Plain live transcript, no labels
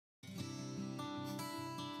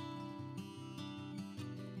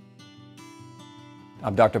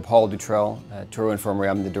I'm Dr. Paul Treil at Touro Infirmary.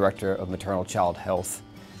 I'm the Director of Maternal Child Health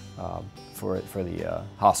for the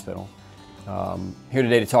hospital. Here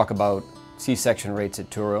today to talk about C-section rates at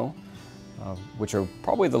Touro, which are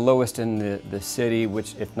probably the lowest in the city,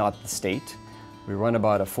 if not the state. We run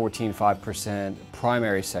about a 14.5%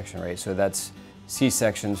 primary section rate, so that's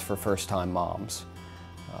C-sections for first-time moms.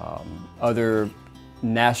 Other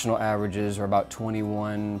national averages are about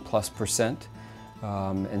 21+%.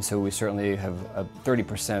 And so we certainly have a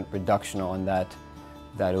 30% reduction on that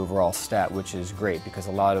overall stat, which is great because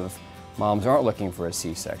a lot of moms aren't looking for a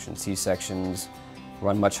C-section. C-sections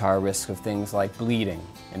run much higher risk of things like bleeding,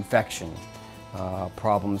 infection,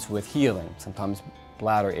 problems with healing, sometimes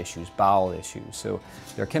bladder issues, bowel issues. So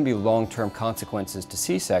there can be long-term consequences to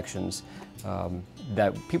C-sections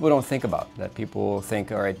that people don't think about, that people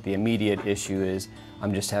think, all right, the immediate issue is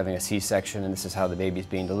I'm just having a C-section and this is how the baby's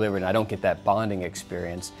being delivered and I don't get that bonding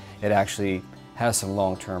experience. It actually has some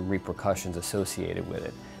long-term repercussions associated with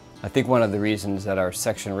it. I think one of the reasons that our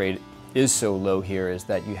section rate is so low here is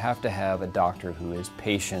that you have to have a doctor who is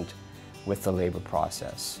patient with the labor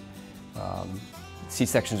process.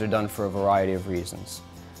 C-sections are done for a variety of reasons,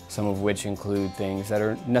 some of which include things that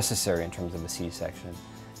are necessary in terms of a C-section.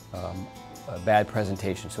 A bad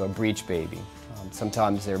presentation, so a breech baby.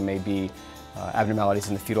 Sometimes there may be abnormalities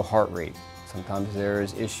in the fetal heart rate. Sometimes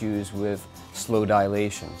there's issues with slow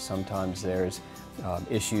dilation. Sometimes there's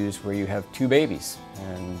issues where you have two babies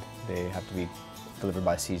and they have to be delivered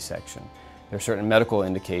by C-section. There are certain medical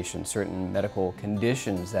indications, certain medical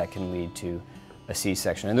conditions that can lead to a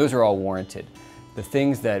C-section, and those are all warranted. The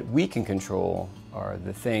things that we can control are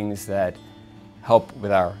the things that help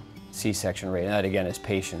with our C-section rate, and that again is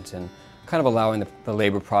patience and kind of allowing the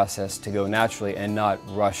labor process to go naturally and not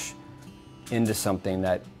rush into something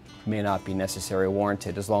that may not be necessary or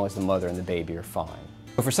warranted as long as the mother and the baby are fine.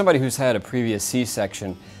 But for somebody who's had a previous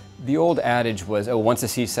C-section, the old adage was, oh, once a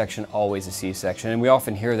C-section, always a C-section. And we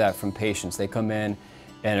often hear that from patients. They come in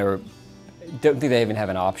and don't think they even have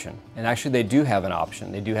an option. And actually they do have an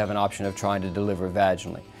option. They do have an option of trying to deliver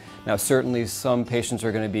vaginally. Now certainly some patients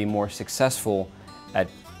are going to be more successful at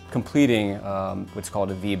completing what's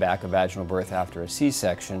called a VBAC, a vaginal birth after a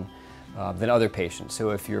C-section, than other patients. So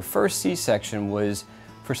if your first C-section was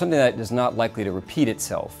for something that is not likely to repeat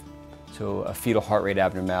itself, so a fetal heart rate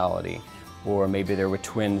abnormality, or maybe there were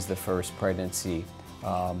twins the first pregnancy,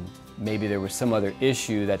 maybe there was some other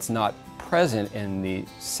issue that's not present in the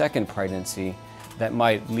second pregnancy that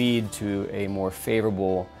might lead to a more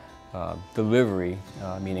favorable delivery,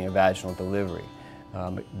 meaning a vaginal delivery.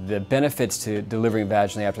 The benefits to delivering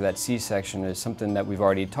vaginally after that C-section is something that we've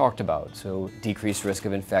already talked about. So decreased risk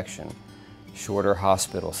of infection, shorter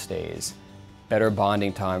hospital stays, better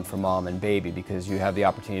bonding time for mom and baby because you have the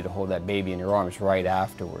opportunity to hold that baby in your arms right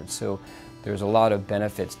afterwards. So there's a lot of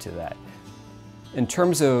benefits to that. In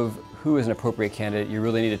terms of who is an appropriate candidate, you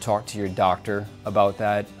really need to talk to your doctor about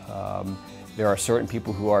that. There are certain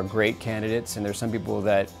people who are great candidates and there's some people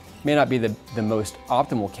that may not be the most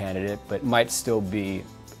optimal candidate, but might still be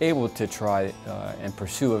able to try and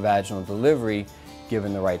pursue a vaginal delivery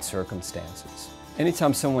given the right circumstances.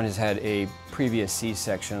 Anytime someone has had a previous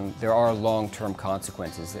C-section, there are long-term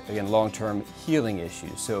consequences. Again, long-term healing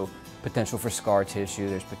issues. So potential for scar tissue,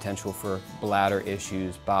 there's potential for bladder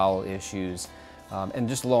issues, bowel issues, and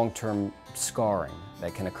just long-term scarring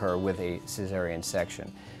that can occur with a cesarean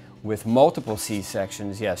section. With multiple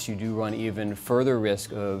C-sections, yes, you do run even further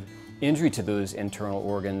risk of injury to those internal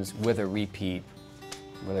organs with a repeat,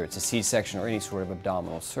 whether it's a C-section or any sort of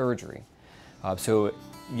abdominal surgery. So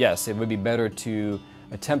yes, it would be better to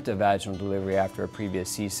attempt a vaginal delivery after a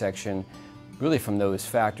previous C-section, really from those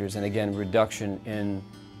factors, and again, reduction in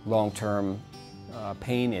long-term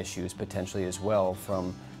pain issues potentially as well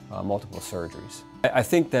from multiple surgeries. I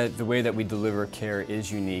think that the way that we deliver care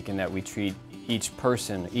is unique in that we treat each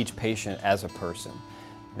person, each patient as a person.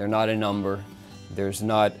 They're not a number. There's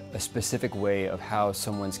not a specific way of how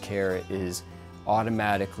someone's care is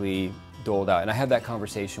automatically doled out. And I have that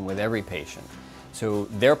conversation with every patient. So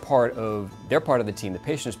they're part of the team. The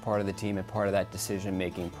patient is part of the team and part of that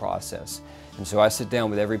decision-making process. And so I sit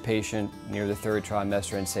down with every patient near the third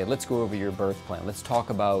trimester and say, let's go over your birth plan. Let's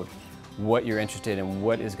talk about what you're interested in,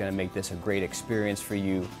 what is going to make this a great experience for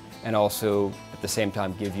you, and also at the same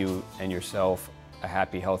time give you and yourself a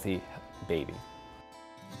happy, healthy baby.